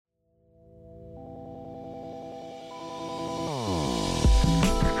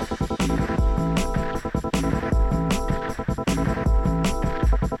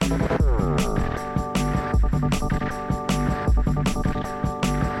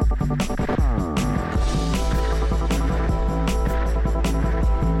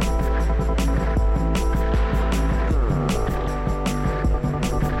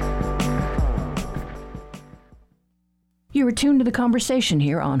You are tuned to the conversation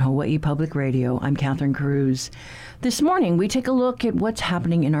here on Hawaii Public Radio. I'm Catherine Cruz. This morning, we take a look at what's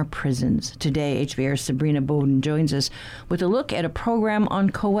happening in our prisons. Today, HVR's Sabrina Bowden joins us with a look at a program on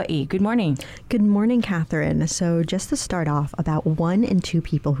Kauaʻi. Good morning. Good morning, Catherine. So just to start off, about 1 in 2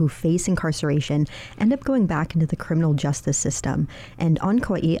 people who face incarceration end up going back into the criminal justice system. And on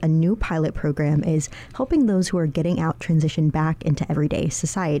Kauaʻi, a new pilot program is helping those who are getting out transition back into everyday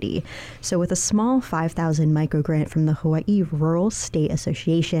society. So with a small 5,000 microgrant from the Hawaii Rural State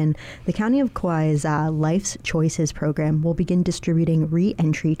Association, the County of Kauai's Life's Choices program will begin distributing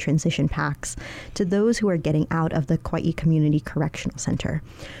re-entry transition packs to those who are getting out of the Kauaʻi Community Correctional Center.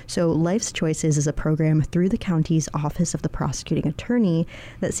 So Life's Choices is a program through the county's Office of the Prosecuting Attorney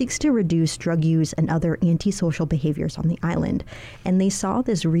that seeks to reduce drug use and other antisocial behaviors on the island. And they saw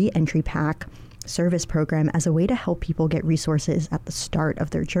this re-entry pack service program as a way to help people get resources at the start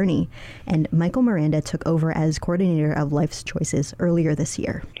of their journey. And Michael Miranda took over as coordinator of Life's Choices earlier this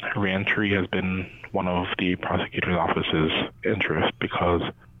year. Reentry has been one of the prosecutor's office's interests because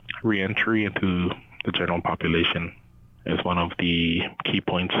reentry into the general population is one of the key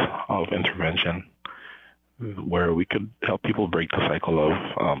points of intervention where we could help people break the cycle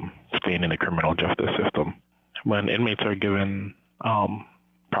of staying in the criminal justice system. When inmates are given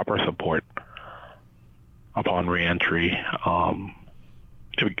proper support upon reentry,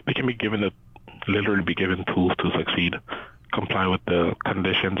 they can be literally be given tools to succeed, comply with the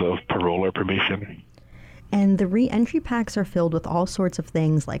conditions of parole or probation. And the re-entry packs are filled with all sorts of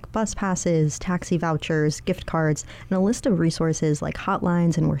things like bus passes, taxi vouchers, gift cards, and a list of resources like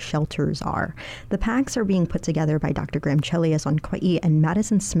hotlines and where shelters are. The packs are being put together by Dr. Graham Chelius on Kauaʻi and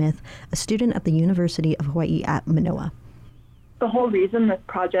Madison Smith, a student at the University of Hawaii at Manoa. The whole reason this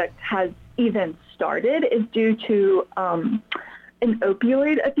project has even started is due to an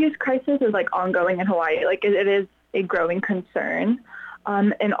opioid abuse crisis is ongoing in Hawaii. It is a growing concern.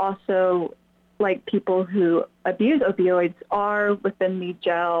 And also people who abuse opioids are within the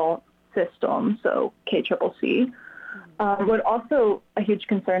jail system, so KCCC. What also a huge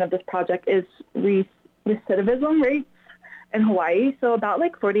concern of this project is recidivism rates in Hawaii. So about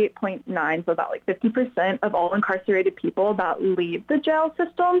 48.9, so about 50% of all incarcerated people that leave the jail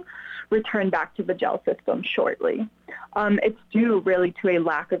system return back to the jail system shortly. It's due really to a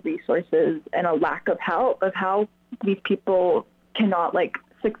lack of resources and a lack of help of how these people cannot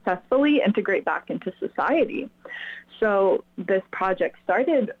successfully integrate back into society. So this project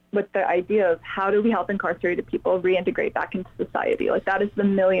started with the idea of how do we help incarcerated people reintegrate back into society? That is the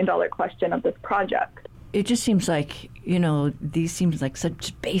million-dollar question of this project. It just seems these seems like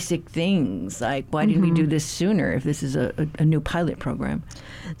such basic things. Why didn't we do this sooner if this is a new pilot program?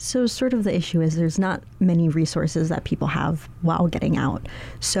 So sort of the issue is there's not many resources that people have while getting out.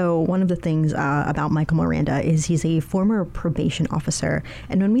 So one of the things about Michael Miranda is he's a former probation officer.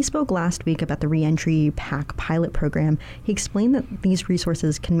 And when we spoke last week about the reentry pack pilot program, he explained that these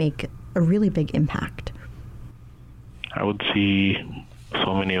resources can make a really big impact. I would see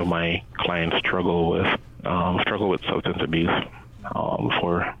so many of my clients struggle with substance abuse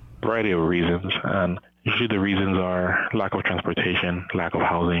for a variety of reasons, and usually the reasons are lack of transportation, lack of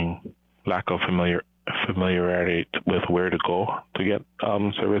housing, lack of familiarity with where to go to get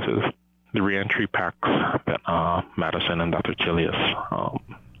services. The reentry packs that Madison and Dr. Chilius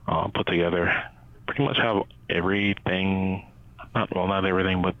put together pretty much have everything, not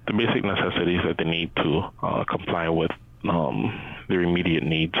everything, but the basic necessities that they need to comply with their immediate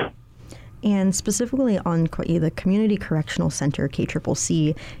needs. And specifically on Kauaʻi, the Community Correctional Center,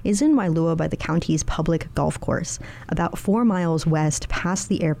 KCCC, is in Wailua by the county's public golf course. About 4 miles west past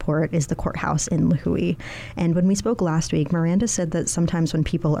the airport is the courthouse in Lihue. And when we spoke last week, Miranda said that sometimes when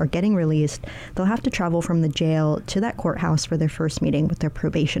people are getting released, they'll have to travel from the jail to that courthouse for their first meeting with their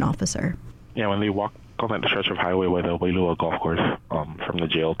probation officer. Yeah, when they walk on that stretch of highway by the Wailua golf course from the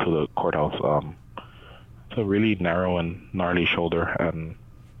jail to the courthouse, it's a really narrow and gnarly shoulder, and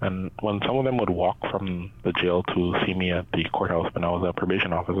when some of them would walk from the jail to see me at the courthouse when I was a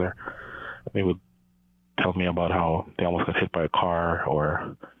probation officer, they would tell me about how they almost got hit by a car,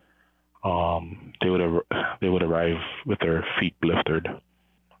 or they would arrive with their feet blistered.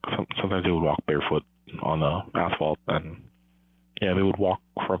 Sometimes they would walk barefoot on the asphalt, and they would walk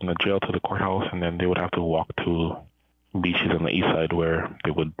from the jail to the courthouse, and then they would have to walk to beaches on the east side where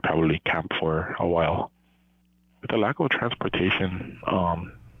they would probably camp for a while. With the lack of transportation,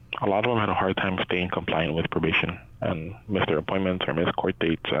 a lot of them had a hard time staying compliant with probation and miss their appointments or miss court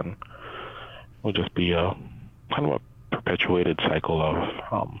dates, and it would just be a kind of a perpetuated cycle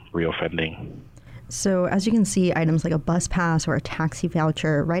of reoffending. So as you can see, items like a bus pass or a taxi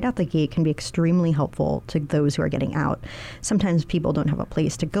voucher right out the gate can be extremely helpful to those who are getting out. Sometimes people don't have a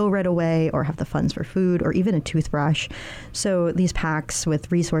place to go right away or have the funds for food or even a toothbrush. So these packs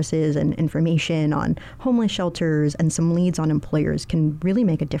with resources and information on homeless shelters and some leads on employers can really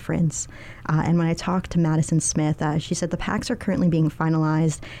make a difference. And when I talked to Madison Smith, she said the packs are currently being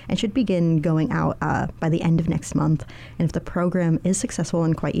finalized and should begin going out by the end of next month. And if the program is successful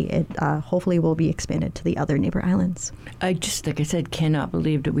in Kauaʻi, it hopefully will be expanded to the other neighbor islands. I just, like I said, cannot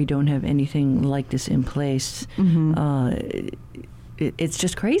believe that we don't have anything like this in place. It's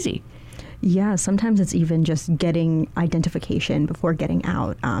just crazy. Yeah, sometimes it's even just getting identification before getting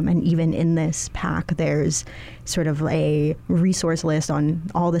out. And even in this pack, there's sort of a resource list on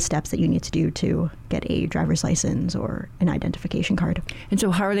all the steps that you need to do to get a driver's license or an identification card. And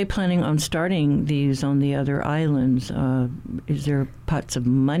so how are they planning on starting these on the other islands? Is there pots of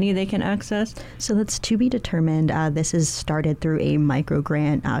money they can access? So that's to be determined. This is started through a micro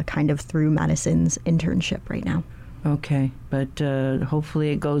grant, kind of through Madison's internship right now. Okay, but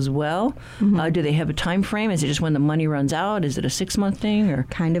hopefully it goes well. Do they have a time frame? Is it just when the money runs out? Is it a 6-month thing, or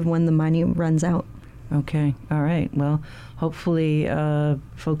kind of when the money runs out? Okay, all right. Well, hopefully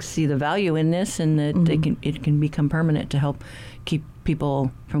folks see the value in this, and that it can become permanent to help keep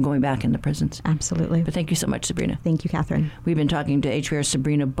people from going back into prisons. Absolutely. But thank you so much, Sabrina. Thank you, Catherine. We've been talking to HPR's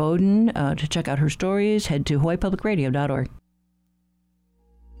Sabrina Bowden. To check out her stories, head to hawaiipublicradio.org.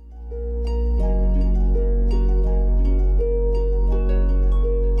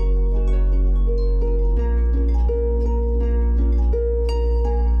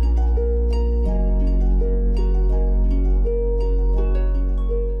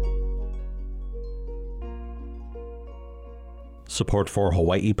 Support for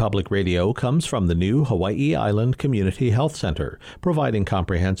Hawaii Public Radio comes from the new Hawaii Island Community Health Center, providing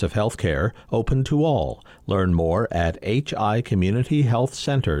comprehensive health care open to all. Learn more at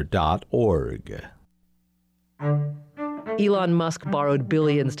hicommunityhealthcenter.org. Elon Musk borrowed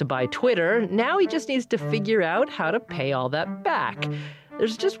billions to buy Twitter. Now he just needs to figure out how to pay all that back.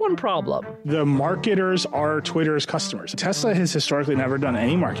 There's just one problem. The marketers are Twitter's customers. Tesla has historically never done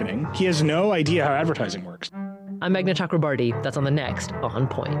any marketing. He has no idea how advertising works. I'm Meghna Chakrabarty. That's on the next On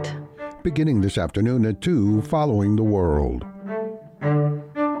Point. Beginning this afternoon at 2, Following the World.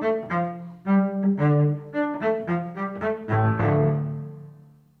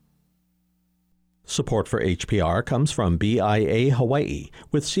 Support for HPR comes from BIA Hawaii,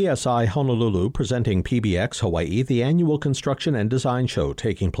 with CSI Honolulu presenting PBX Hawaii, the annual construction and design show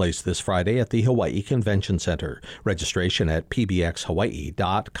taking place this Friday at the Hawaii Convention Center. Registration at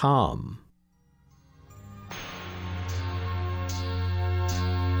pbxhawaii.com.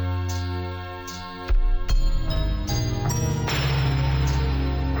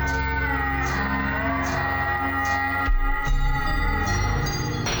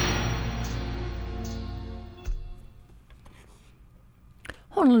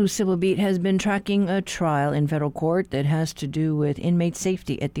 Honolulu Civil Beat has been tracking a trial in federal court that has to do with inmate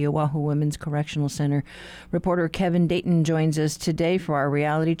safety at the Oahu Women's Correctional Center. Reporter Kevin Dayton joins us today for our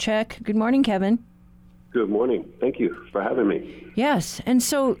reality check. Good morning, Kevin. Good morning. Thank you for having me. Yes. And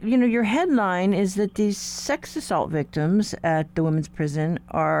so, your headline is that these sex assault victims at the women's prison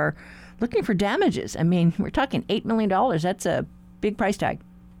are looking for damages. I mean, we're talking $8 million. That's a big price tag.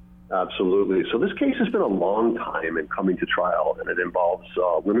 Absolutely. So this case has been a long time in coming to trial, and it involves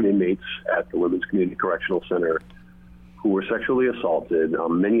women inmates at the Women's Community Correctional Center who were sexually assaulted,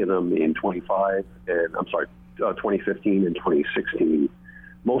 many of them in 2015 and 2016.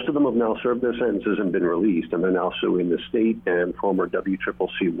 Most of them have now served their sentences and been released, and they're now suing the state and former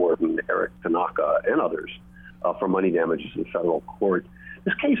WCCC warden Eric Tanaka and others for money damages in federal court.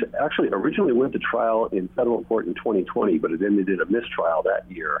 This case actually originally went to trial in federal court in 2020, but it ended in a mistrial that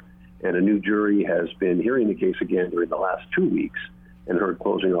year. And a new jury has been hearing the case again during the last 2 weeks and heard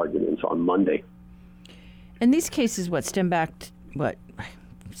closing arguments on Monday. And these cases, stem back,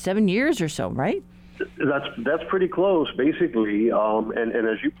 7 years or so, right? That's pretty close, basically. And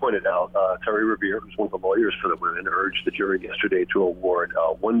as you pointed out, Terry Revere, who's one of the lawyers for the women, urged the jury yesterday to award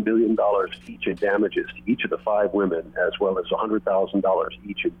 $1 billion each in damages to each of the 5 women, as well as $100,000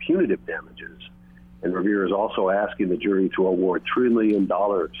 each in punitive damages. And Revere is also asking the jury to award $3 million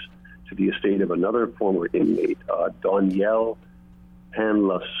to the estate of another former inmate, Danielle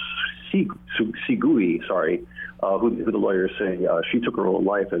Panlasigui, who the lawyers say she took her own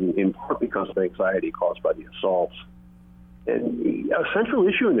life, and in part because of anxiety caused by the assaults. And a central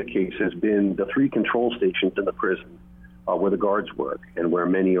issue in the case has been the 3 control stations in the prison where the guards work and where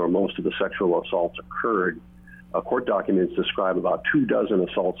many or most of the sexual assaults occurred. court documents describe about 24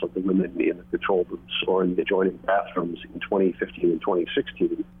 assaults of the women in the control booths or in the adjoining bathrooms in 2015 and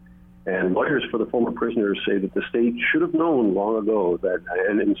 2016. And lawyers for the former prisoners say that the state should have known long ago that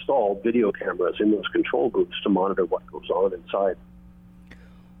and installed video cameras in those control booths to monitor what goes on inside.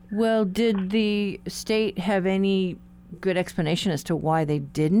 Well, did the state have any good explanation as to why they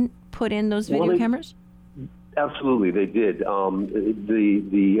didn't put in those video cameras? Absolutely, they did.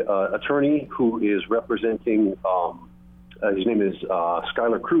 The attorney who is representing, his name is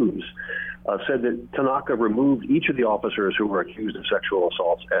Skylar Cruz, said that Tanaka removed each of the officers who were accused of sexual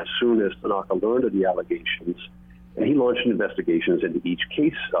assaults as soon as Tanaka learned of the allegations, and he launched investigations into each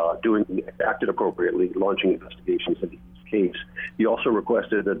case, acted appropriately, launching investigations into each case. He also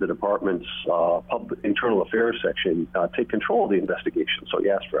requested that the department's internal affairs section take control of the investigation, so he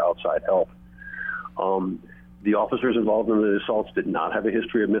asked for outside help. The officers involved in the assaults did not have a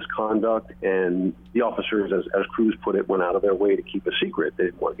history of misconduct, and the officers, as Cruz put it, went out of their way to keep a secret. They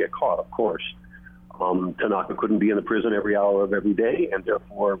didn't want to get caught, of course. Tanaka couldn't be in the prison every hour of every day, and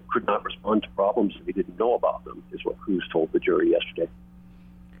therefore could not respond to problems if he didn't know about them, is what Cruz told the jury yesterday.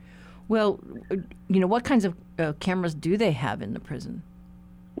 Well, what kinds of cameras do they have in the prison?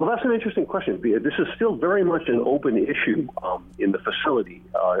 Well, that's an interesting question. This is still very much an open issue in the facility.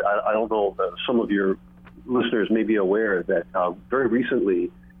 I don't know if some of your listeners may be aware that very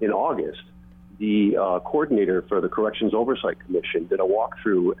recently in August, the coordinator for the Corrections Oversight Commission did a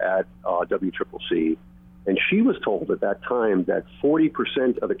walkthrough at WCCC, and she was told at that time that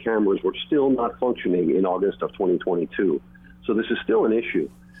 40% of the cameras were still not functioning in August of 2022. So this is still an issue.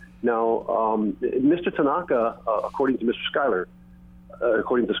 Now, Mr. Tanaka, according to Skylar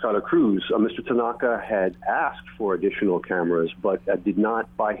Cruz, Mr. Tanaka had asked for additional cameras, but did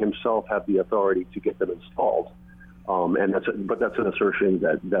not by himself have the authority to get them installed. But that's an assertion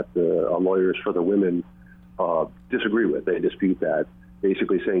that the lawyers for the women disagree with. They dispute that,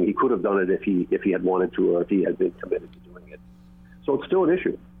 basically saying he could have done it if he had wanted to, or if he had been committed to doing it. So it's still an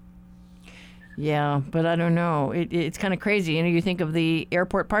issue. Yeah, but I don't know. It's kind of crazy. You think of the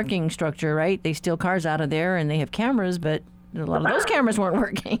airport parking structure, right? They steal cars out of there, and they have cameras, but a lot of those cameras weren't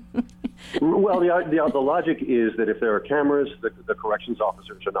working. Well, the logic is that if there are cameras, the corrections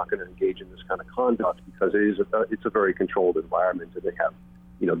officers are not going to engage in this kind of conduct because it's a very controlled environment, and they have,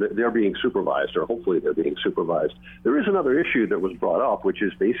 they're being supervised, or hopefully they're being supervised. There is another issue that was brought up, which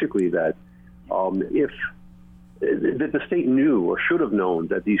is basically that if the state knew or should have known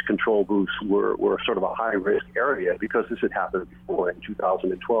that these control booths were sort of a high-risk area, because this had happened before. In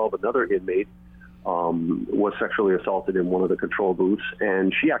 2012, another inmate was sexually assaulted in one of the control booths,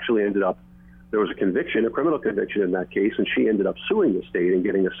 and she actually there was a criminal conviction in that case, and she ended up suing the state and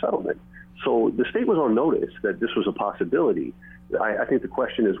getting a settlement. So the state was on notice that this was a possibility. I think the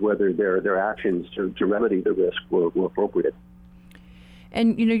question is whether their actions to remedy the risk were appropriate.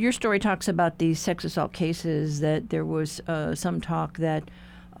 And, your story talks about these sex assault cases, that there was some talk that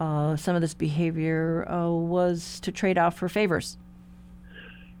some of this behavior was to trade off for favors.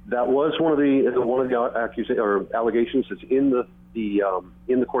 That was one of the accusations or allegations that's in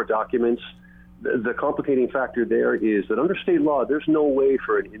the court documents. The complicating factor there is that under state law, there's no way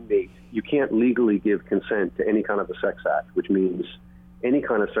for an inmate, you can't legally give consent to any kind of a sex act, which means any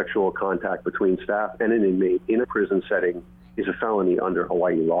kind of sexual contact between staff and an inmate in a prison setting is a felony under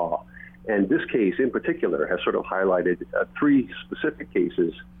Hawaii law. And this case in particular has sort of highlighted 3 specific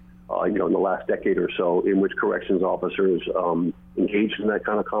cases in the last decade or so in which corrections officers engaged in that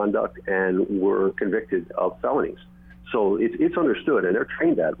kind of conduct and were convicted of felonies. So it's understood, and they're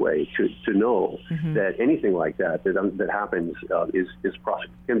trained that way to know that anything like that happens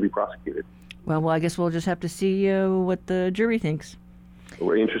can be prosecuted. Well, I guess we'll just have to see what the jury thinks.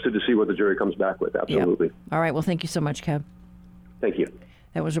 We're interested to see what the jury comes back with, absolutely. Yep. All right, well, thank you so much, Kev. Thank you.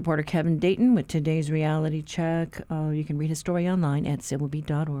 That was reporter Kevin Dayton with today's Reality Check. You can read his story online at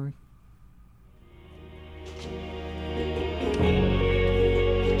civilbeat.org.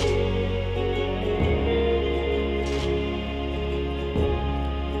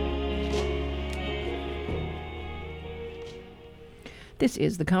 This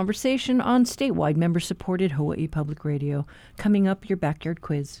is The Conversation on statewide member-supported Hawaii Public Radio. Coming up, your backyard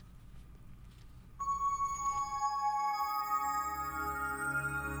quiz.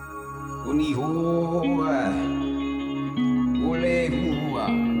 Uni hoa, ole hua,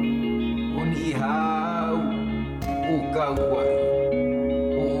 uni hau, o Kauaʻi,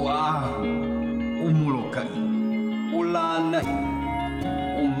 o ahu, o Molokai, o Lanai,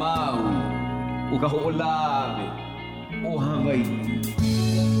 o Maui, o Kahoʻolawe, o Hawaii.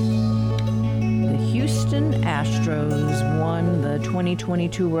 Houston Astros won the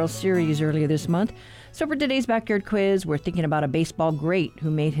 2022 World Series earlier this month. So for today's Backyard Quiz, we're thinking about a baseball great who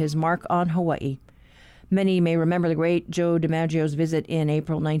made his mark on Hawaii. Many may remember the great Joe DiMaggio's visit in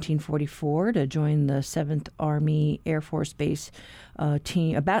April 1944 to join the 7th Army Air Force Base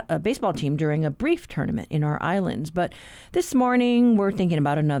team, a baseball team during a brief tournament in our islands. But this morning, we're thinking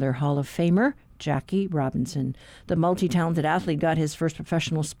about another Hall of Famer, Jackie Robinson. The multi-talented athlete got his first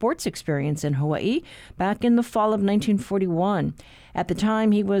professional sports experience in Hawaii back in the fall of 1941. At the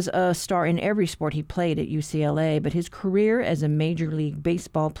time, he was a star in every sport he played at UCLA, but his career as a Major League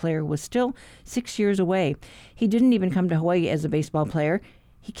Baseball player was still 6 years away. He didn't even come to Hawaii as a baseball player.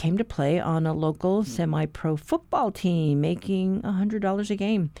 He came to play on a local semi-pro football team, making $100 a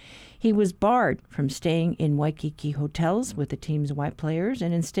game. He was barred from staying in Waikiki hotels with the team's white players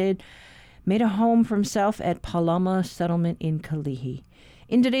and instead made a home for himself at Palama Settlement in Kalihi.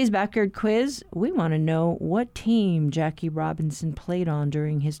 In today's Backyard Quiz, we want to know what team Jackie Robinson played on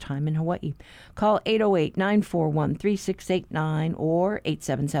during his time in Hawaii. Call 808-941-3689 or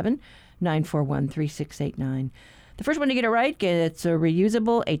 877-941-3689. The first one to get it right gets a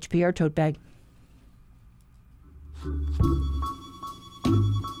reusable HPR tote bag.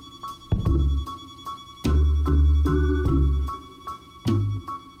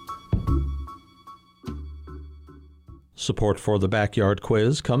 Support for the Backyard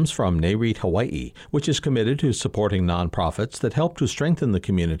Quiz comes from NAREIT Hawaii, which is committed to supporting nonprofits that help to strengthen the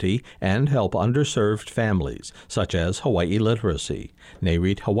community and help underserved families, such as Hawaii Literacy.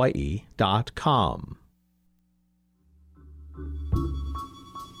 NAREITHawaii.com.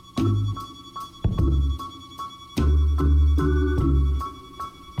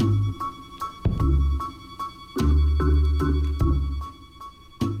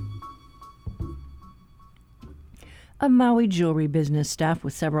 A Maui jewelry business staffed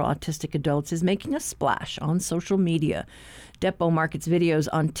with several autistic adults is making a splash on social media. Depot Market's videos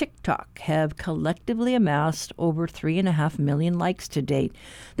on TikTok have collectively amassed over 3.5 million likes to date.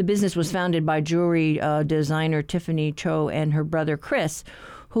 The business was founded by jewelry designer Tiffany Choy and her brother Chris,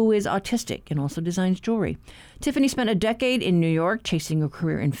 who is autistic and also designs jewelry. Tiffany spent a decade in New York chasing a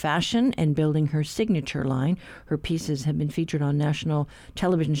career in fashion and building her signature line. Her pieces have been featured on national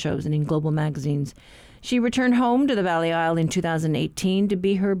television shows and in global magazines. She returned home to the Valley Isle in 2018 to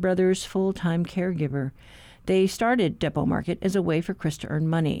be her brother's full-time caregiver. They started Depot Market as a way for Chris to earn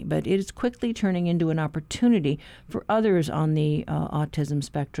money, but it is quickly turning into an opportunity for others on the autism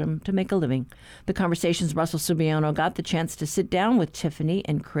spectrum to make a living. The Conversation's Russell Subiano got the chance to sit down with Tiffany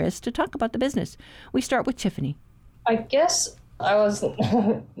and Chris to talk about the business. We start with Tiffany. I guess I was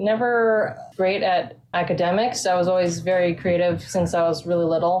never great at academics. I was always very creative since I was really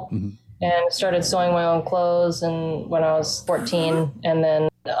little. Mm-hmm. And started sewing my own clothes and when I was 14. And then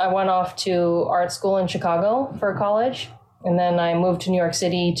I went off to art school in Chicago for college. And then I moved to New York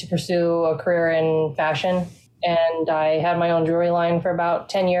City to pursue a career in fashion. And I had my own jewelry line for about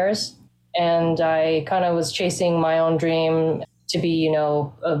 10 years. And I kind of was chasing my own dream to be,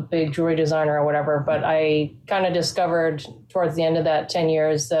 a big jewelry designer or whatever. But I kind of discovered towards the end of that 10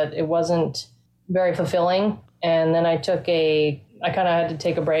 years that it wasn't very fulfilling. And then I kind of had to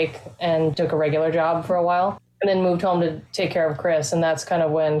take a break and took a regular job for a while and then moved home to take care of Chris. And that's kind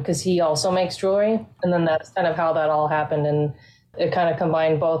of because he also makes jewelry. And then that's kind of how that all happened. And it kind of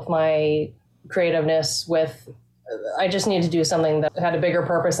combined both my creativeness with, I just needed to do something that had a bigger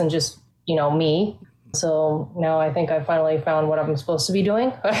purpose than just, me. So now I think I finally found what I'm supposed to be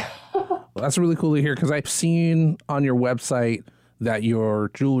doing. That's really cool to hear because I've seen on your website that your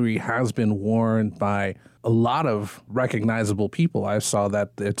jewelry has been worn by a lot of recognizable people. I saw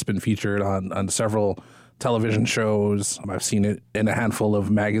that it's been featured on several television shows. I've seen it in a handful of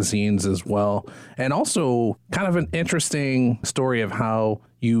magazines as well. And also kind of an interesting story of how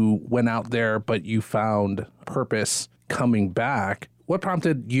you went out there, but you found purpose coming back. What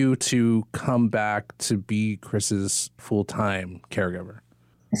prompted you to come back to be Chris's full-time caregiver?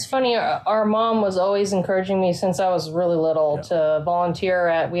 It's funny, our mom was always encouraging me since I was really little to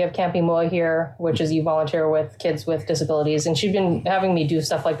volunteer we have Camp Moa here, which is you volunteer with kids with disabilities. And she'd been having me do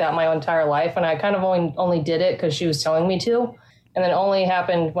stuff like that my entire life. And I kind of only did it because she was telling me to. And then it only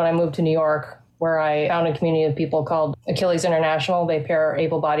happened when I moved to New York, where I found a community of people called Achilles International. They pair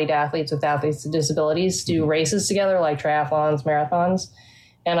able-bodied athletes with athletes with disabilities to do races together, like triathlons, marathons.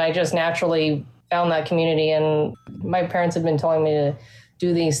 And I just naturally found that community. And my parents had been telling me to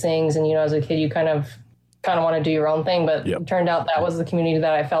do these things. And, as a kid, you kind of want to do your own thing. But It turned out that was the community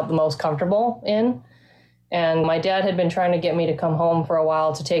that I felt the most comfortable in. And my dad had been trying to get me to come home for a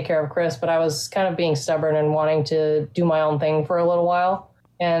while to take care of Chris, but I was kind of being stubborn and wanting to do my own thing for a little while.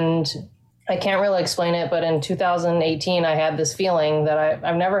 And I can't really explain it, but in 2018, I had this feeling that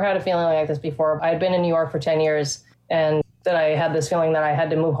I've never had a feeling like this before. I had been in New York for 10 years, and that I had this feeling that I had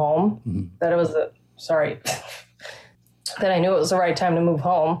to move home, that it was that I knew it was the right time to move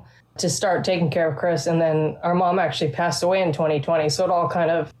home to start taking care of Chris. And then our mom actually passed away in 2020. So it all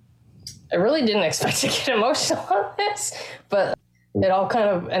kind of, I really didn't expect to get emotional on this, but it all kind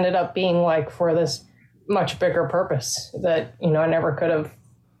of ended up being like for this much bigger purpose that, you know, I never could have.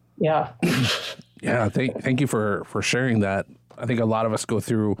 Yeah. Yeah. Thank you for sharing that. I think a lot of us go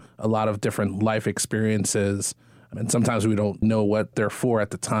through a lot of different life experiences. I mean, sometimes we don't know what they're for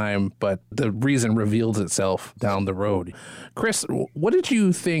at the time, but the reason reveals itself down the road. Chris, what did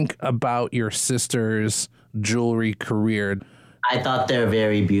you think about your sister's jewelry career? I thought they're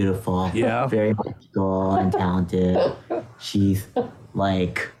very beautiful. Yeah. Very magical and talented. She's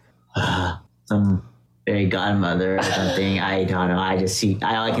like some fairy godmother or something. I don't know. All I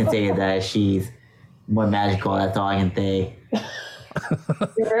can say is that she's more magical. That's all I can say.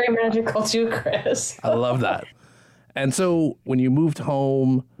 You're very magical too, Chris. I love that. And so when you moved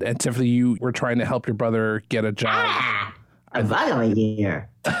home, and Tiffany, you were trying to help your brother get a job. I'm finally here.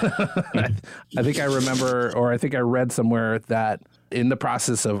 I think I remember, or I think I read somewhere that in the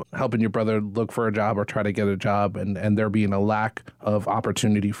process of helping your brother look for a job or try to get a job and there being a lack of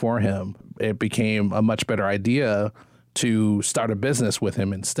opportunity for him, it became a much better idea to start a business with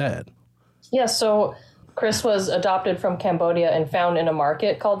him instead. Yeah, so Chris was adopted from Cambodia and found in a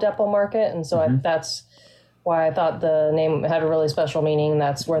market called Depot Market. And so that's why I thought the name had a really special meaning.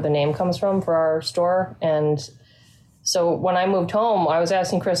 That's where the name comes from for our store. And so when I moved home, I was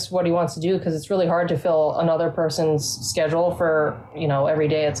asking Chris what he wants to do, because it's really hard to fill another person's schedule for, you know, every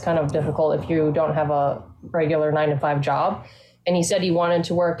day. It's kind of difficult if you don't have a regular 9-to-5 job. And he said he wanted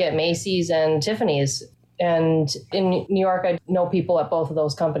to work at Macy's and Tiffany's. And in New York, I know people at both of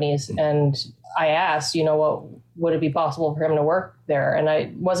those companies. And I asked, you know, what would it be possible for him to work there? And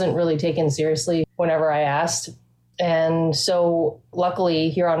I wasn't really taken seriously whenever I asked. And so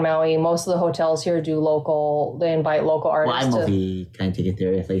luckily here on Maui, most of the hotels here do local, they invite local artists. Well, I mostly kind of take it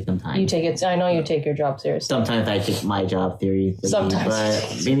seriously sometimes. You take it, I know you take your job seriously. Sometimes I take my job seriously. Sometimes.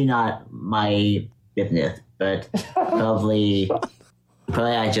 But maybe not my business, but probably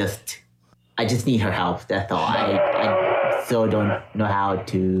I just need her help. That's all. I still don't know how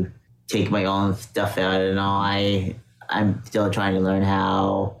to take my own stuff out and all. I'm still trying to learn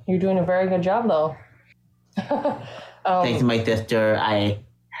how. You're doing a very good job though. Thanks to my sister, I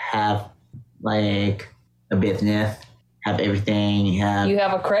have like a business, have everything. You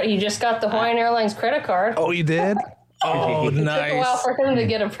have a credit. You just got the Hawaiian Airlines credit card. Oh, you did? Oh, nice. It took a while for him to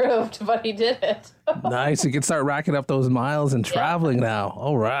get approved, but he did it. Nice. You can start racking up those miles and traveling now.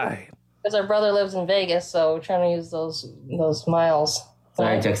 All right. Because our brother lives in Vegas, so we're trying to use those miles.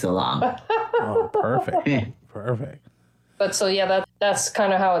 Sorry it took so long. Oh, perfect. Perfect. But so, yeah, that's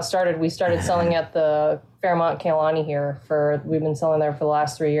kind of how it started. We started selling at the Fairmont Kauaʻi here we've been selling there for the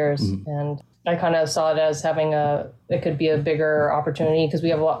last 3 years. And I kind of saw it as it could be a bigger opportunity, because we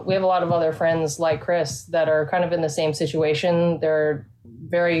have a lot of other friends like Chris that are kind of in the same situation. There are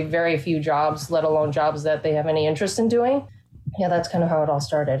very, very few jobs, let alone jobs that they have any interest in doing. Yeah, that's kind of how it all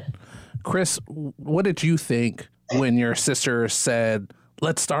started. Chris, what did you think when your sister said,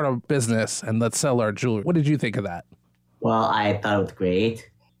 let's start a business and let's sell our jewelry? What did you think of that? Well, I thought it was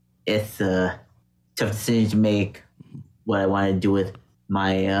great. It's a tough decision to make what I want to do with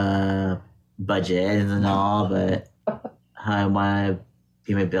my budget and all, but how I want to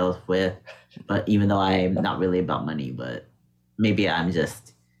pay my bills with. But even though I'm not really about money, but maybe I'm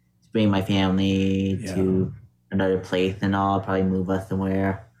just bring my family to another place and all, probably move us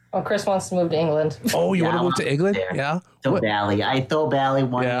somewhere. Oh, Chris wants to move to England. Oh, you want to move to England? There. Yeah. So Valley. I told Valley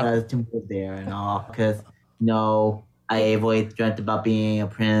wanted us to move there and all, because, you know, I've always dreamt about being a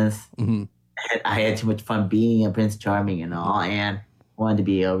prince. Mm-hmm. I had too much fun being a Prince Charming and all, and wanted to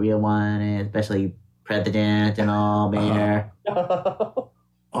be a real one, and especially president and all, mayor.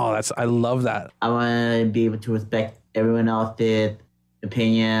 I love that. I want to be able to respect everyone else's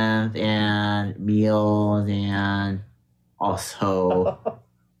opinions and meals, and also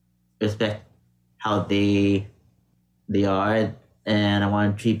respect how they are, and I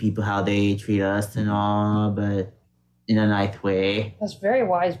want to treat people how they treat us and all, but in a nice way. That's very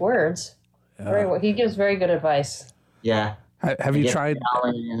wise words. Yeah. He gives very good advice. Yeah. Have you tried?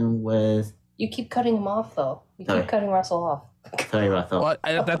 You keep cutting him off, though. You keep cutting Russell off. Sorry, Russell. Well,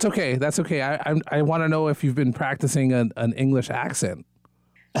 that's okay. That's okay. I want to know if you've been practicing an English accent.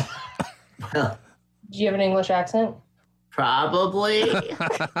 Well, do you have an English accent? Probably.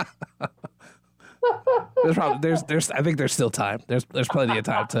 I think there's still time. There's plenty of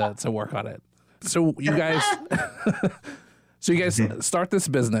time to work on it. So you guys start this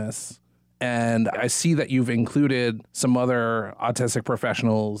business, and I see that you've included some other autistic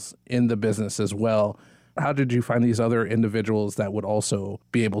professionals in the business as well. How did you find these other individuals that would also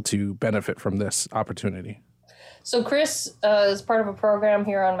be able to benefit from this opportunity? So Chris is part of a program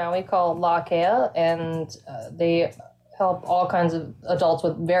here on Maui called La'Akea, and they help all kinds of adults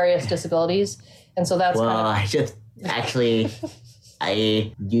with various disabilities. And so that's I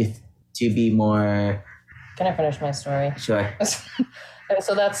used to be more... Can I finish my story? Sure. And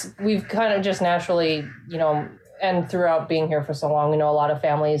so we've kind of just naturally, and throughout being here for so long, we know a lot of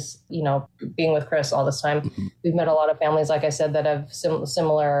families, being with Chris all this time, we've met a lot of families, like I said, that have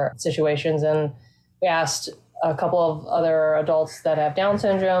similar situations. And we asked a couple of other adults that have Down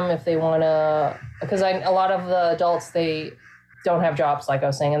syndrome if they want to, because a lot of the adults, they don't have jobs, like I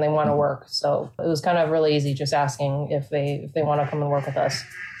was saying, and they want to work. So it was kind of really easy just asking if they want to come and work with us.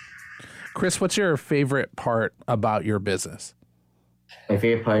 Chris, what's your favorite part about your business? My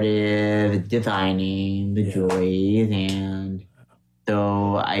favorite part is designing the jewelry, and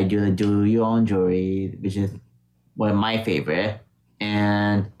so I do the do your own jewelry, which is one of my favorite.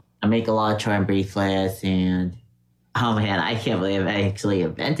 And I make a lot of charm bracelets, and oh man, I can't believe I actually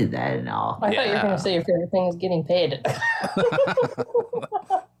invented that and all. I thought you were going to say your favorite thing is getting paid.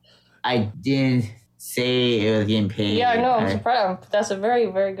 I didn't say it was getting paid. Yeah, no, I'm surprised. That's a very,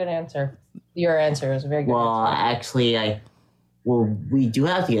 very good answer. Your answer is a very good answer. Well, actually, we do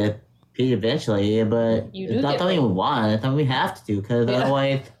have to get paid eventually, but it's not something we want. It's something we have to do, because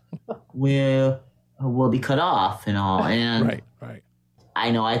otherwise we'll be cut off and all. And right. I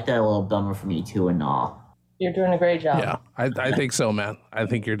know, I thought a little bummer for me too and all. You're doing a great job. Yeah, I think so, man. I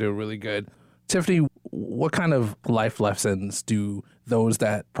think you're doing really good. Tiffany, what kind of life lessons do those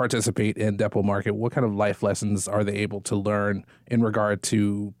that participate in Depot Market, what kind of life lessons are they able to learn in regard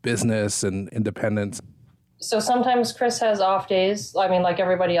to business and independence? So sometimes Chris has off days, I mean, like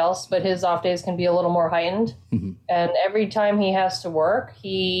everybody else, but his off days can be a little more heightened. Mm-hmm. And every time he has to work,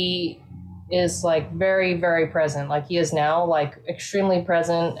 he is like very, very present. Like he is now, like extremely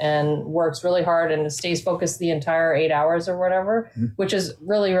present, and works really hard and stays focused the entire 8 hours or whatever, which is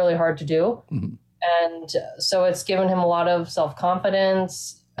really, really hard to do. Mm-hmm. And so it's given him a lot of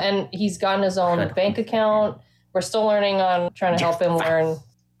self-confidence, and he's gotten his own bank account. We're still learning on trying to help him learn.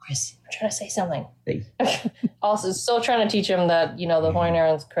 Chris, I'm trying to say something. Also, still trying to teach him that, the Hawaiian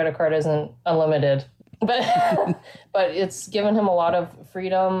Airlines credit card isn't unlimited. But it's given him a lot of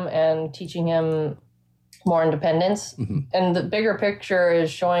freedom and teaching him more independence. Mm-hmm. And the bigger picture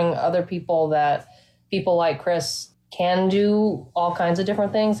is showing other people that people like Chris can do all kinds of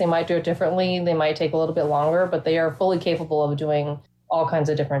different things. They might do it differently. They might take a little bit longer, but they are fully capable of doing all kinds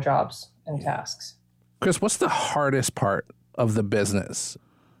of different jobs and tasks. Chris, what's the hardest part of the business?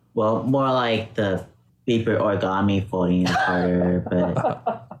 Well, more like the paper origami folding is harder,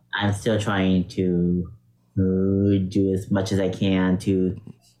 but I'm still trying to do as much as I can to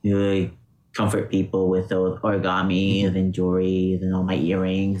comfort people with those origamis and jewelry and all my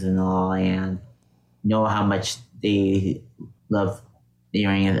earrings and all, and know how much they love the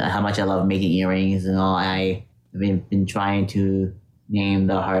earrings, how much I love making earrings and all. I've been trying to name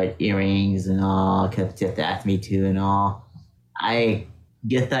the heart earrings and all, because Tiff asked me to and all. I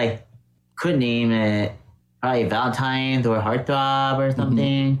guess I could name it probably Valentine's or Heartthrob or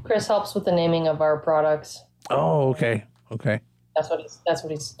something. Mm-hmm. Chris helps with the naming of our products. Oh, okay. That's what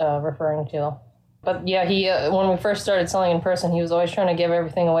he's referring to. But yeah, he when we first started selling in person, he was always trying to give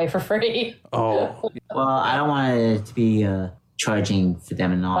everything away for free. Oh. Well, I don't want it to be charging for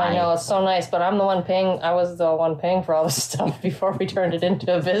them and all. I know, it's so nice, but I was the one paying for all this stuff before we turned it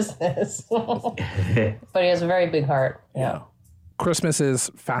into a business. But he has a very big heart. Yeah. Christmas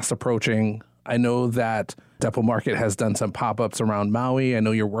is fast approaching. I know that Depot Market has done some pop-ups around Maui. I know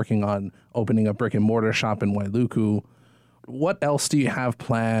you're working on opening a brick and mortar shop in Wailuku. What else do you have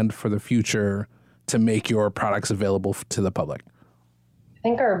planned for the future to make your products available to the public? I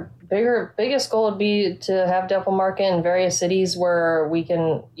think our biggest goal would be to have Depot Market in various cities where we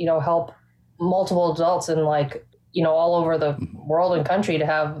can, help multiple adults in all over the world and country to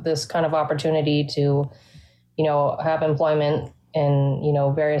have this kind of opportunity to, have employment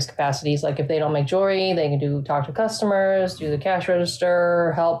in, various capacities. Like if they don't make jewelry, they can talk to customers, do the cash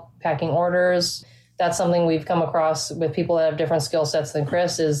register, help packing orders. That's something we've come across with people that have different skill sets than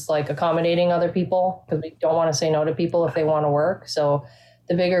Chris, is like accommodating other people, because we don't want to say no to people if they want to work. So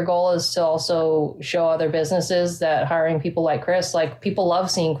the bigger goal is to also show other businesses that hiring people like Chris, like people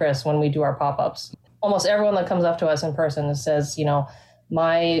love seeing Chris when we do our pop-ups. Almost everyone that comes up to us in person says,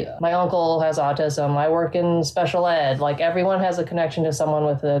 My uncle has autism. I work in special ed. Like everyone has a connection to someone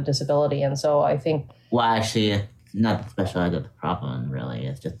with a disability. And so I think... Well, actually, not the special ed of the problem, really.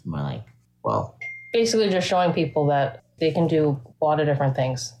 It's just more like, well... Basically just showing people that they can do a lot of different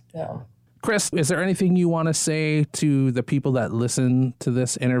things. Yeah. Chris, is there anything you want to say to the people that listen to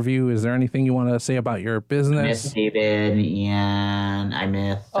this interview? Is there anything you want to say about your business? I miss David and I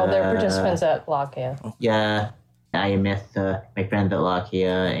miss... they're participants at Lakia. Yeah, I miss my friends at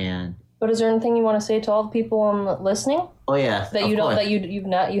Lakia and... But is there anything you want to say to all the people listening? Oh, yes, that you don't, that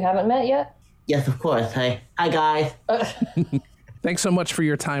you haven't met yet? Yes, of course. Hi guys. Thanks so much for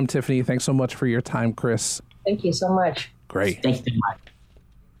your time, Tiffany. Thanks so much for your time, Chris. Thank you so much. Great. Thank you so much.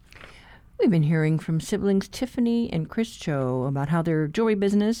 We've been hearing from siblings Tiffany and Chris Cho about how their jewelry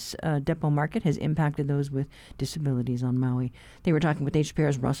business, Depot Market, has impacted those with disabilities on Maui. They were talking with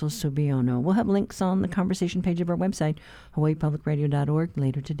HPR's Russell Subiono. We'll have links on the conversation page of our website, hawaiipublicradio.org,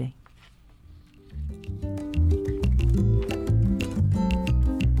 later today.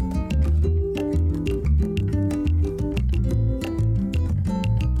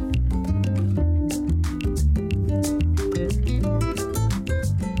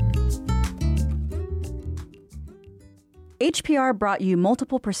 HPR brought you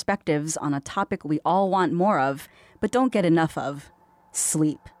multiple perspectives on a topic we all want more of, but don't get enough of: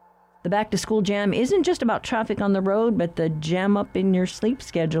 sleep. The back-to-school jam isn't just about traffic on the road, but the jam up in your sleep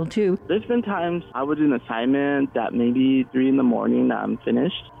schedule, too. There's been times I would do an assignment that maybe 3 in the morning that I'm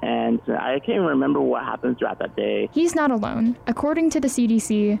finished, and I can't even remember what happened throughout that day. He's not alone. According to the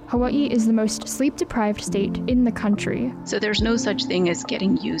CDC, Hawaii is the most sleep-deprived state in the country. So there's no such thing as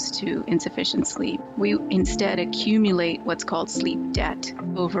getting used to insufficient sleep. We instead accumulate what's called sleep debt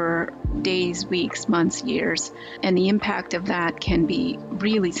over days, weeks, months, years, and the impact of that can be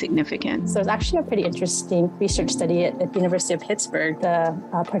really significant. So it's actually a pretty interesting research study at the University of Pittsburgh. The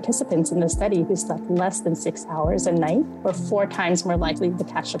participants in the study who slept less than 6 hours a night were 4 times more likely to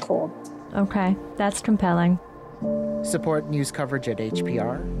catch a cold. Okay, that's compelling. Support news coverage at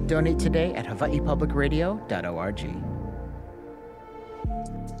HPR. Donate today at hawaiipublicradio.org.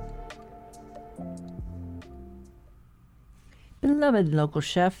 Beloved local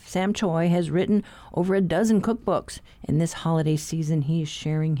chef Sam Choy has written over a dozen cookbooks, and this holiday season he is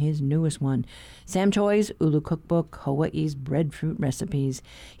sharing his newest one, Sam Choy's ʻulu cookbook, Hawaii's breadfruit recipes.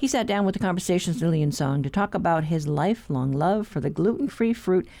 He sat down with the Conversations Lillian Song to talk about his lifelong love for the gluten-free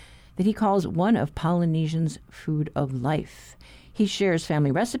fruit that he calls one of Polynesians' food of life. He shares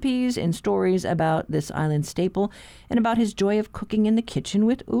family recipes and stories about this island staple and about his joy of cooking in the kitchen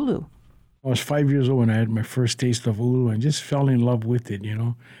with ʻulu. I was 5 years old when I had my first taste of ʻulu and just fell in love with it, you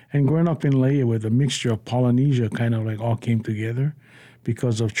know. And growing up in Laie, where the mixture of Polynesia kind of like all came together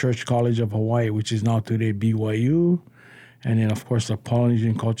because of Church College of Hawaii, which is now today BYU. And then, of course, the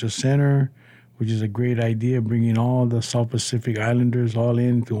Polynesian Culture Center, which is a great idea, bringing all the South Pacific Islanders all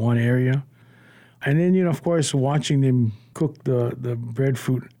into one area. And then, you know, of course, watching them cook the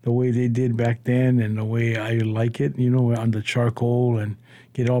breadfruit the way they did back then and the way I like it, you know, on the charcoal and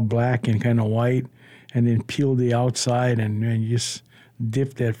get all black and kind of white, and then peel the outside and just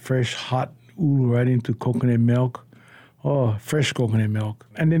dip that fresh, hot ʻulu right into coconut milk. Oh, fresh coconut milk.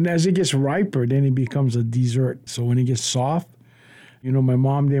 And then as it gets riper, then it becomes a dessert. So when it gets soft, you know, my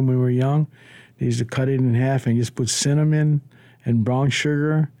mom then when we were young, they used to cut it in half and just put cinnamon and brown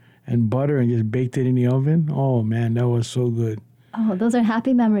sugar and butter and just baked it in the oven. Oh, man, that was so good. Oh, those are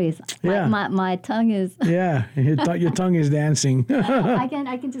happy memories. Yeah. My tongue is... Yeah, your tongue is dancing. I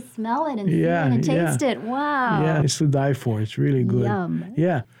can just smell it and feel it and taste it. Wow. Yeah, it's to die for. It's really good. Yum.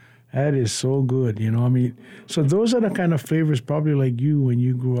 Yeah, that is so good, you know. I mean, so those are the kind of flavors probably like you when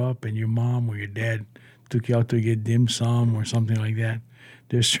you grew up and your mom or your dad took you out to get dim sum or something like that.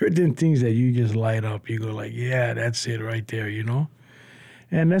 There's certain things that you just light up. You go like, yeah, that's it right there, you know.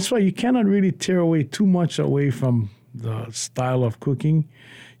 And that's why you cannot really tear away too much away from the style of cooking.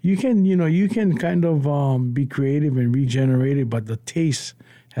 You can kind of be creative and regenerate it, but the taste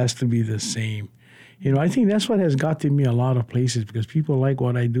has to be the same. You know, I think that's what has gotten me a lot of places because people like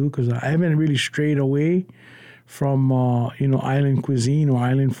what I do because I haven't really strayed away from, island cuisine or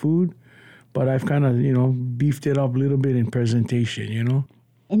island food, but I've kind of, beefed it up a little bit in presentation, you know.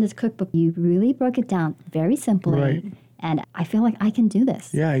 In this cookbook, you really broke it down very simply. Right. And I feel like I can do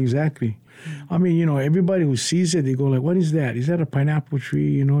this. Yeah, exactly. I mean, everybody who sees it, they go like, what is that? Is that a pineapple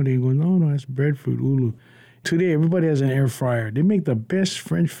tree? You know, they go, no, that's breadfruit, ʻulu. Today, everybody has an air fryer. They make the best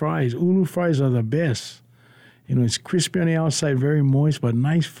French fries. ʻulu fries are the best. You know, it's crispy on the outside, very moist, but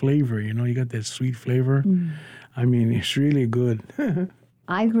nice flavor. You know, you got that sweet flavor. I mean, it's really good.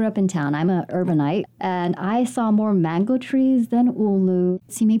 I grew up in town. I'm an urbanite, and I saw more mango trees than ʻulu.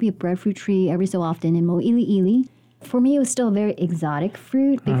 See maybe a breadfruit tree every so often in Mo'iliili. For me, it was still a very exotic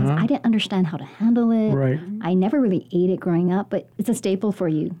fruit because I didn't understand how to handle it. Right. I never really ate it growing up, but it's a staple for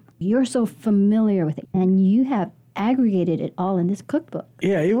you. You're so familiar with it, and you have aggregated it all in this cookbook.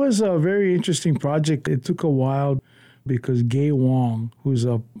 Yeah, it was a very interesting project. It took a while because Gay Wong, who's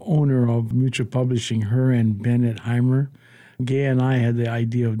a owner of Mutual Publishing, her and Bennett Heimer, Gay and I had the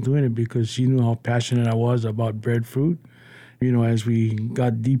idea of doing it because she knew how passionate I was about breadfruit. You know, as we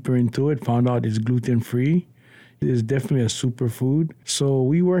got deeper into it, found out it's gluten-free. It's definitely a superfood. So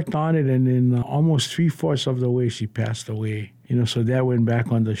we worked on it, and then almost 3/4 of the way, she passed away. You know, so that went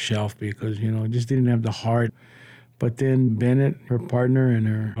back on the shelf because, you know, just didn't have the heart. But then Bennett, her partner, and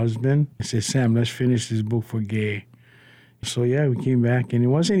her husband said, Sam, let's finish this book for Gay. So yeah, we came back, and it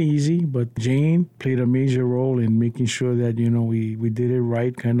wasn't easy, but Jane played a major role in making sure that, you know, we did it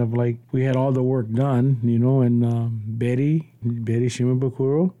right, kind of like we had all the work done, you know, and Betty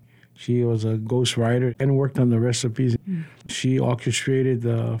Shimabukuro, she was a ghostwriter and worked on the recipes. She orchestrated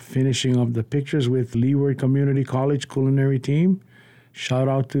the finishing of the pictures with Leeward Community College culinary team. Shout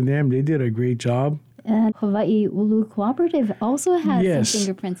out to them. They did a great job. And Hawaii ʻulu Cooperative also has some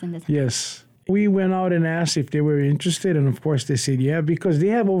fingerprints in this. Yes. We went out and asked if they were interested, and of course they said yeah, because they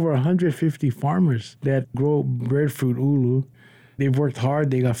have over 150 farmers that grow breadfruit ʻulu. They've worked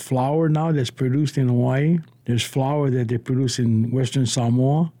hard. They got flour now that's produced in Hawaii. There's flour that they produce in Western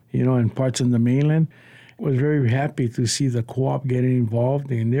Samoa, you know, and parts of the mainland. I was very happy to see the co-op getting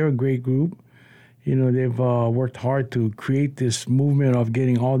involved, and they're a great group. You know, they've worked hard to create this movement of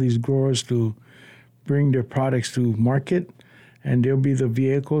getting all these growers to bring their products to market, and there'll be the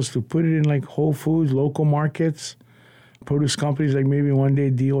vehicles to put it in like Whole Foods, local markets, produce companies like maybe one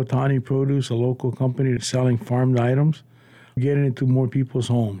day Diotani Produce, a local company selling farmed items, getting it to more people's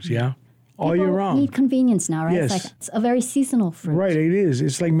homes, yeah? All year round. Need convenience now, right? Yes. It's a very seasonal fruit. Right, it is.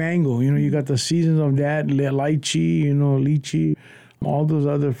 It's like mango. You know, you got the seasons of that, lychee, you know, lychee, all those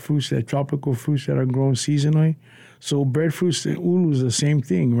other fruits, that tropical fruits that are grown seasonally. So breadfruits, ʻulu is the same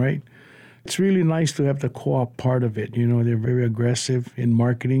thing, right? It's really nice to have the co-op part of it. You know, they're very aggressive in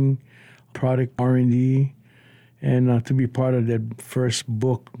marketing, product R&D, and to be part of that first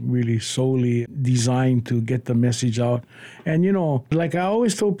book really solely designed to get the message out. And, you know, like I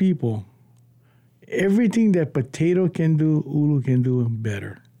always tell people, everything that potato can do, ʻulu can do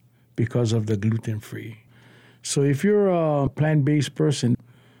better because of the gluten-free. So if you're a plant-based person,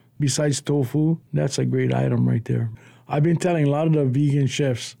 besides tofu, that's a great item right there. I've been telling a lot of the vegan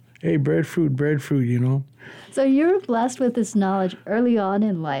chefs, hey, breadfruit, you know. So you're blessed with this knowledge early on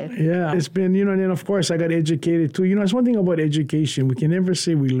in life. Yeah, it's been, you know, and then of course I got educated too. You know, it's one thing about education. We can never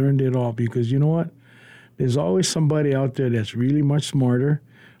say we learned it all because you know what? There's always somebody out there that's really much smarter,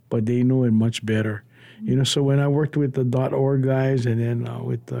 but they know it much better. You know, so when I worked with the .org guys and then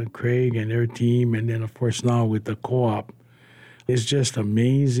with Craig and their team, and then of course now with the co-op, it's just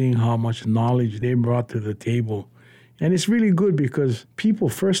amazing how much knowledge they brought to the table. And it's really good because people,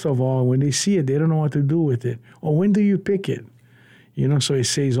 first of all, when they see it, they don't know what to do with it. Or when do you pick it? You know, so it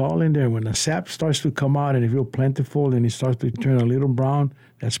says all in there. When the sap starts to come out and it's real plentiful and it starts to turn a little brown,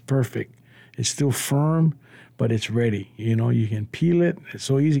 that's perfect. It's still firm, but it's ready. You know, you can peel it. It's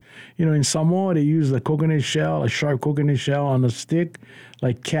so easy. You know, in Samoa, they use the coconut shell, a sharp coconut shell on a stick,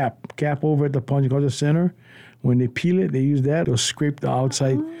 like cap over at the punch called the center. When they peel it, they use that. They'll scrape the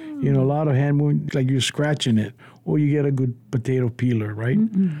outside. You know, a lot of hand movement, like you're scratching it. Or you get a good potato peeler, right?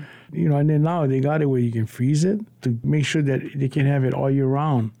 Mm-hmm. You know, and then now they got it where you can freeze it to make sure that they can have it all year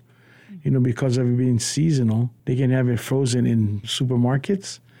round. You know, because of it being seasonal, they can have it frozen in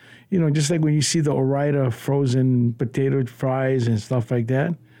supermarkets. You know, just like when you see the Ore-Ida frozen potato fries and stuff like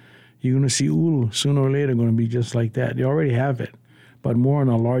that, you're going to see ʻulu sooner or later going to be just like that. They already have it, but more on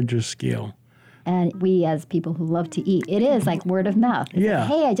a larger scale. And we, as people who love to eat, it is like word of mouth. It's like,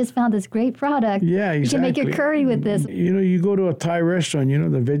 hey, I just found this great product. Yeah, exactly. You can make your curry with this. You know, you go to a Thai restaurant, you know,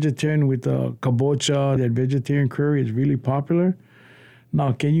 the vegetarian with the kabocha, that vegetarian curry is really popular.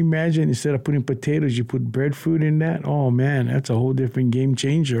 Now, can you imagine instead of putting potatoes, you put breadfruit in that? Oh, man, that's a whole different game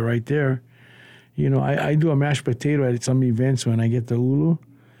changer right there. You know, I do a mashed potato at some events when I get the ʻulu.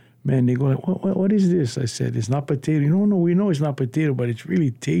 Man, they go like, what is this? I said, it's not potato. No, we know it's not potato, but it's really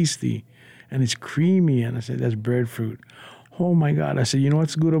tasty. And it's creamy. And I said, that's breadfruit. Oh, my God. I said, you know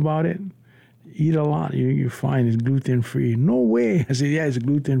what's good about it? Eat a lot. You're fine. It's gluten-free. No way. I said, yeah, it's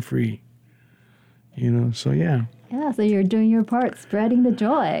gluten-free. You know, so yeah. Yeah, so you're doing your part, spreading the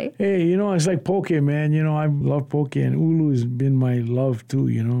joy. Hey, you know, it's like poke, man. You know, I love poke, and ʻulu has been my love, too,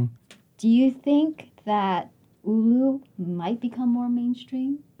 you know. Do you think that ʻulu might become more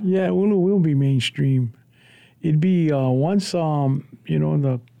mainstream? Yeah, ʻulu will be mainstream. It'd be once,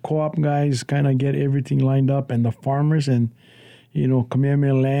 the co-op guys kind of get everything lined up and the farmers and,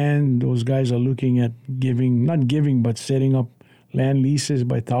 Kamehameha Land, those guys are looking at but setting up land leases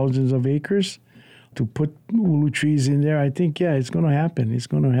by thousands of acres to put ʻulu trees in there. I think, it's going to happen. It's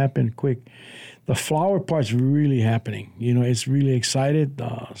going to happen quick. The flower part's really happening. It's really excited.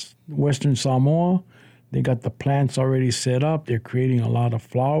 Western Samoa, they got the plants already set up. They're creating a lot of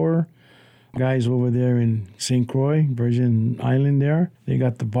flower. Guys over there in St. Croix, Virgin Island there, they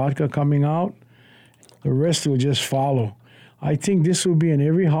got the vodka coming out. The rest will just follow. I think this will be in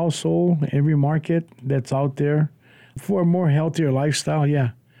every household, every market that's out there for a more healthier lifestyle,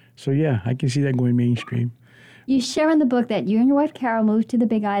 yeah. So, I can see that going mainstream. You share in the book that you and your wife Carol moved to the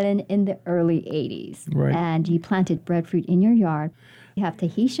Big Island in the early 80s. Right. And you planted breadfruit in your yard. You have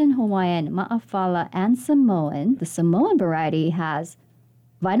Tahitian, Hawaiian, Ma'afala, and Samoan. The Samoan variety has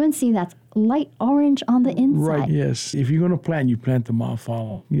vitamin C that's light orange on the inside. Right, yes. If you're going to plant, you plant the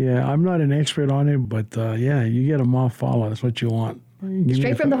Ma'afala. Yeah, I'm not an expert on it, but you get a Ma'afala. That's what you want.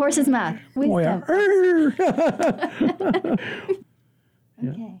 Straight from the horse's mouth. Wisdom.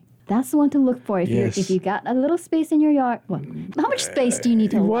 Okay. That's the one to look for. If you got a little space in your yard. Well, how much space do you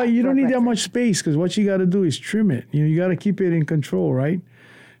need to? Well, you don't need that much space because what you got to do is trim it. You got to keep it in control, right?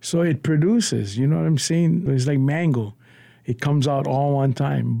 So it produces. You know what I'm saying? It's like mango. It comes out all one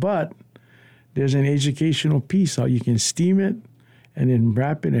time. But there's an educational piece how you can steam it and then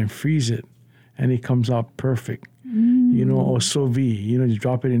wrap it and freeze it, and it comes out perfect. Or sous vide. You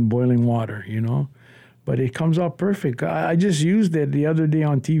drop it in boiling water. But it comes out perfect. I just used it the other day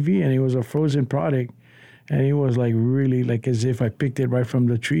on TV, and it was a frozen product, and it was really as if I picked it right from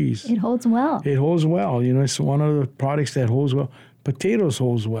the trees. It holds well. It holds well. It's one of the products that holds well. Potatoes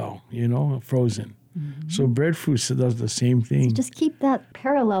holds well, frozen. Mm-hmm. So breadfruit does the same thing. So just keep that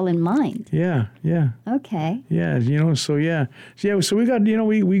parallel in mind. Yeah. Okay. Yeah, so we got,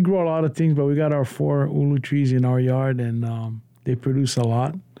 we grow a lot of things, but we got our 4 ʻulu trees in our yard, and they produce a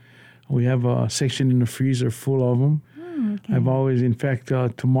lot. We have a section in the freezer full of them. Oh, okay. I've always, in fact,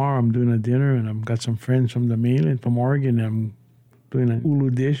 tomorrow I'm doing a dinner, and I've got some friends from the mainland, from Oregon, and I'm doing an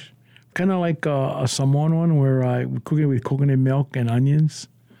ʻulu dish. Kind of like a Samoan one where I cook it with coconut milk and onions.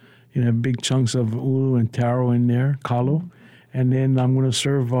 Have big chunks of ʻulu and taro in there, kalo. And then I'm going to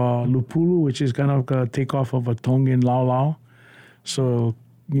serve lupulu, which is kind of a takeoff of a Tongan laulau. So,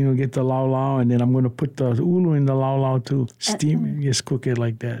 get the laulau, and then I'm going to put the ʻulu in the laulau too. Steam, just cook it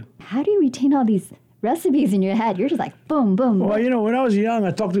like that. How do you retain all these recipes in your head? You're just like, boom, boom. Well, when I was young,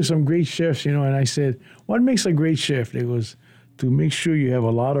 I talked to some great chefs, and I said, what makes a great chef? It was to make sure you have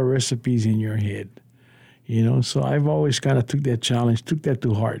a lot of recipes in your head. So I've always kind of took that challenge, took that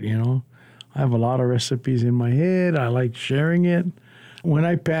to heart, I have a lot of recipes in my head. I like sharing it. When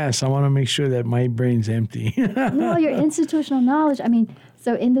I pass, I want to make sure that my brain's empty. Well, your institutional knowledge,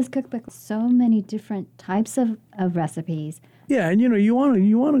 so in this cookbook, so many different types of recipes. Yeah, and you want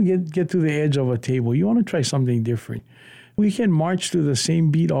to get to the edge of a table. You want to try something different. We can march to the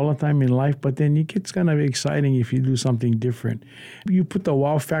same beat all the time in life, but then it gets kind of exciting if you do something different. You put the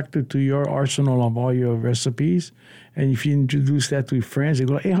wow factor to your arsenal of all your recipes, and if you introduce that to your friends, they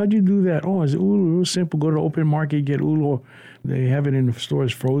go, hey, how'd you do that? Oh, it's ʻulu, real simple. Go to the open market, get ʻulu. They have it in the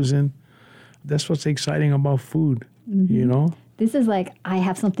stores frozen. That's what's exciting about food, This is like, I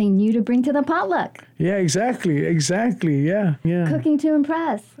have something new to bring to the potluck. Yeah, exactly, yeah. Cooking to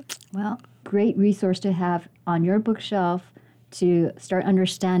impress. Well, great resource to have on your bookshelf to start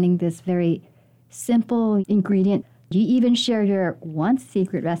understanding this very simple ingredient. You even share your one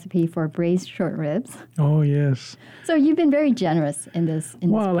secret recipe for braised short ribs. Oh, yes. So you've been very generous in this.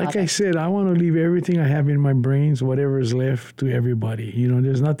 Well, like I said, I want to leave everything I have in my brains, whatever is left, to everybody.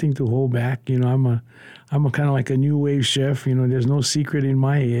 There's nothing to hold back. I'm a kind of like a new wave chef. There's no secret in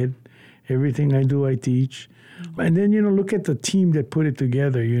my head. Everything I do, I teach. And then, look at the team that put it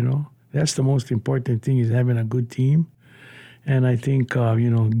together, That's the most important thing, is having a good team. And I think,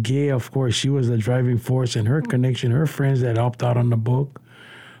 Gay, of course, she was the driving force, and her connection, her friends that helped out on the book.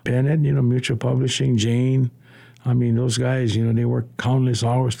 Bennett, Mutual Publishing, Jane. Those guys, they work countless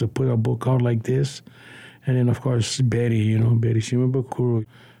hours to put a book out like this. And then, of course, Betty, Betty Shimabukuro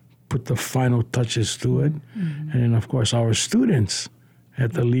put the final touches to it. Mm-hmm. And then, of course, our students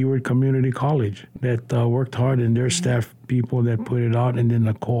at the Leeward Community College that worked hard, and their staff people that put it out, and then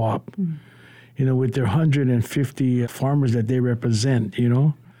the co-op. Mm-hmm. With their 150 farmers that they represent,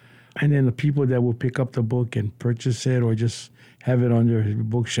 and then the people that will pick up the book and purchase it or just have it on their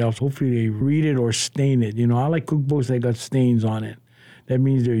bookshelves. Hopefully they read it or stain it. I like cookbooks that got stains on it. That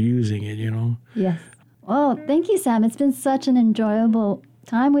means they're using it, Yes. Well, thank you, Sam. It's been such an enjoyable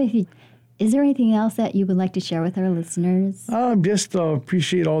time with you. Is there anything else that you would like to share with our listeners? Just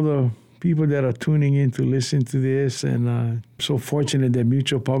appreciate all the people that are tuning in to listen to this, and so fortunate that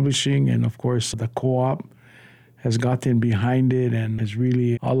Mutual Publishing and, of course, the co-op has gotten behind it and has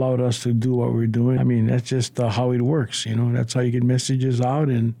really allowed us to do what we're doing. I mean, that's just how it works, That's how you get messages out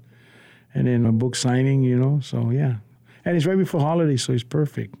and then a book signing, So, yeah. And it's right before holidays, so it's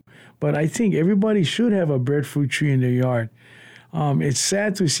perfect. But I think everybody should have a breadfruit tree in their yard. It's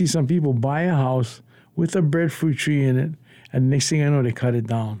sad to see some people buy a house with a breadfruit tree in it, and next thing I know, they cut it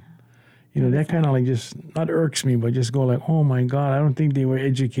down. That kind of just, not irks me, but just go like, oh my God, I don't think they were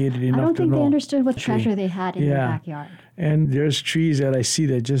educated enough to know. I don't think they understood what treasure they had in their backyard. And there's trees that I see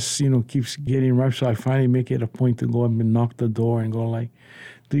that just, keeps getting ripe, so I finally make it a point to go up and knock the door and go like,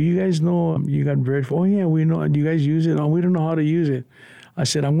 do you guys know you got breadfruit? Oh yeah, we know. Do you guys use it? Oh, we don't know how to use it. I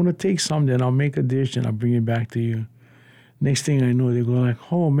said, I'm going to take some, then I'll make a dish and I'll bring it back to you. Next thing I know, they go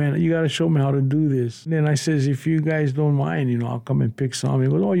like, oh, man, you got to show me how to do this. Then I says, if you guys don't mind, I'll come and pick some. They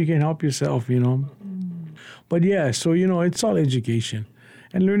go, oh, you can help yourself, But, yeah, so, it's all education.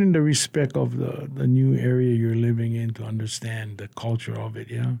 And learning the respect of the new area you're living in to understand the culture of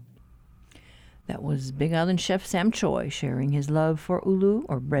it, yeah. That was Big Island chef Sam Choy sharing his love for ʻulu,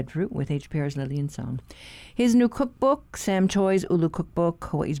 or breadfruit, with HPR's Lillian Song. His new cookbook, Sam Choy's ʻulu Cookbook,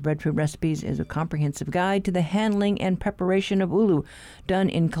 Hawaii's Breadfruit Recipes, is a comprehensive guide to the handling and preparation of ʻulu, done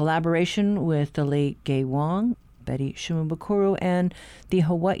in collaboration with the late Gay Wong, Betty Shumabukuro, and the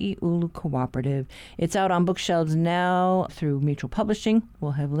Hawaii ʻulu Cooperative. It's out on bookshelves now through Mutual Publishing.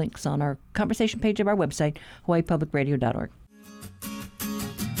 We'll have links on our conversation page of our website, hawaiipublicradio.org.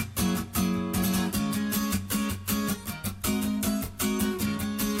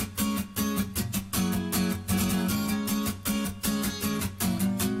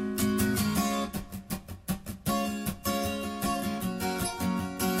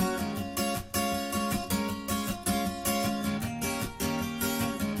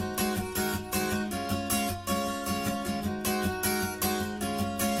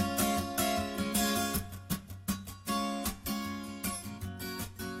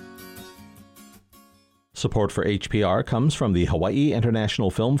 Support for HPR comes from the Hawaii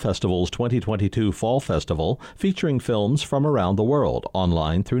International Film Festival's 2022 Fall Festival, featuring films from around the world,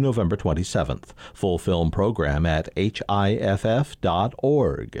 online through November 27th. Full film program at hiff.org.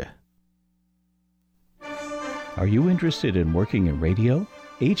 Are you interested in working in radio?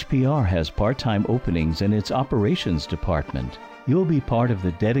 HPR has part-time openings in its operations department. You'll be part of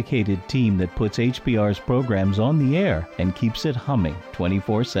the dedicated team that puts HPR's programs on the air and keeps it humming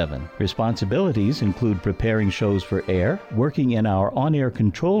 24/7. Responsibilities include preparing shows for air, working in our on-air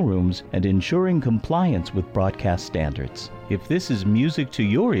control rooms, and ensuring compliance with broadcast standards. If this is music to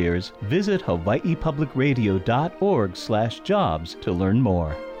your ears, visit hawaiipublicradio.org/jobs to learn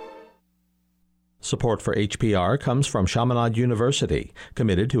more. Support for HPR comes from Chaminade University,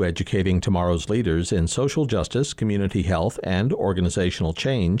 committed to educating tomorrow's leaders in social justice, community health, and organizational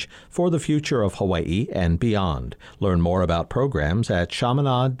change for the future of Hawaii and beyond. Learn more about programs at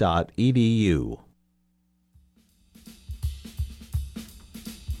chaminade.edu.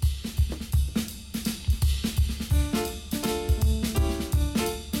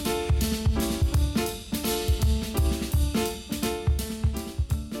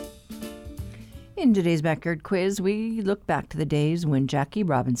 In today's Backyard Quiz, we look back to the days when Jackie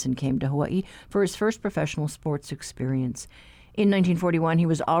Robinson came to Hawaii for his first professional sports experience. In 1941, he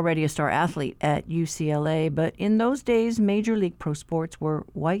was already a star athlete at UCLA, but in those days, Major League Pro Sports were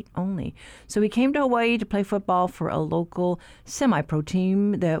white only. So he came to Hawaii to play football for a local semi-pro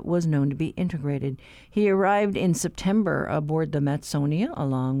team that was known to be integrated. He arrived in September aboard the Matsonia,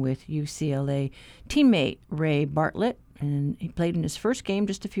 along with UCLA teammate Ray Bartlett, and he played in his first game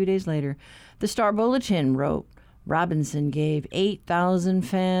just a few days later. The Star Bulletin wrote, Robinson gave 8,000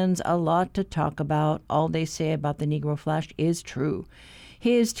 fans a lot to talk about. All they say about the Negro Flash is true.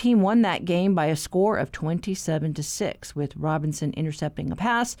 His team won that game by a score of 27-6, with Robinson intercepting a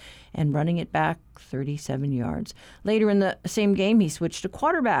pass and running it back 37 yards. Later in the same game, he switched to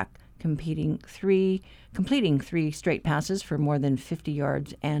quarterback, completing three straight passes for more than 50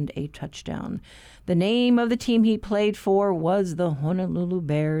 yards and a touchdown. The name of the team he played for was the Honolulu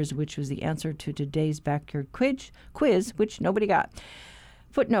Bears, which was the answer to today's Backyard quiz, which nobody got.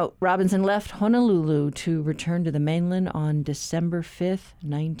 Footnote, Robinson left Honolulu to return to the mainland on December 5th,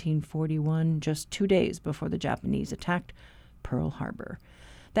 1941, just 2 days before the Japanese attacked Pearl Harbor.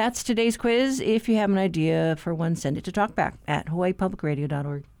 That's today's quiz. If you have an idea for one, send it to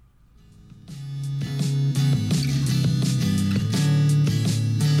talkback@hawaiipublicradio.org.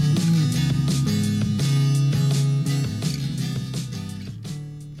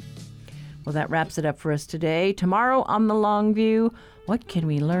 Well, that wraps it up for us today. Tomorrow on The Long View, what can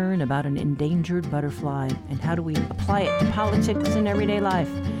we learn about an endangered butterfly, and how do we apply it to politics and everyday life?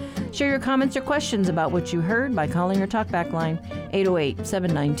 Share your comments or questions about what you heard by calling our talkback line,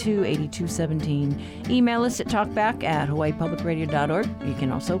 808-792-8217. Email us at talkback@hawaiipublicradio.org. You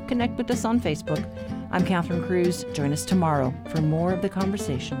can also connect with us on Facebook. I'm Catherine Cruz. Join us tomorrow for more of the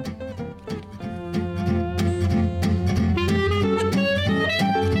conversation.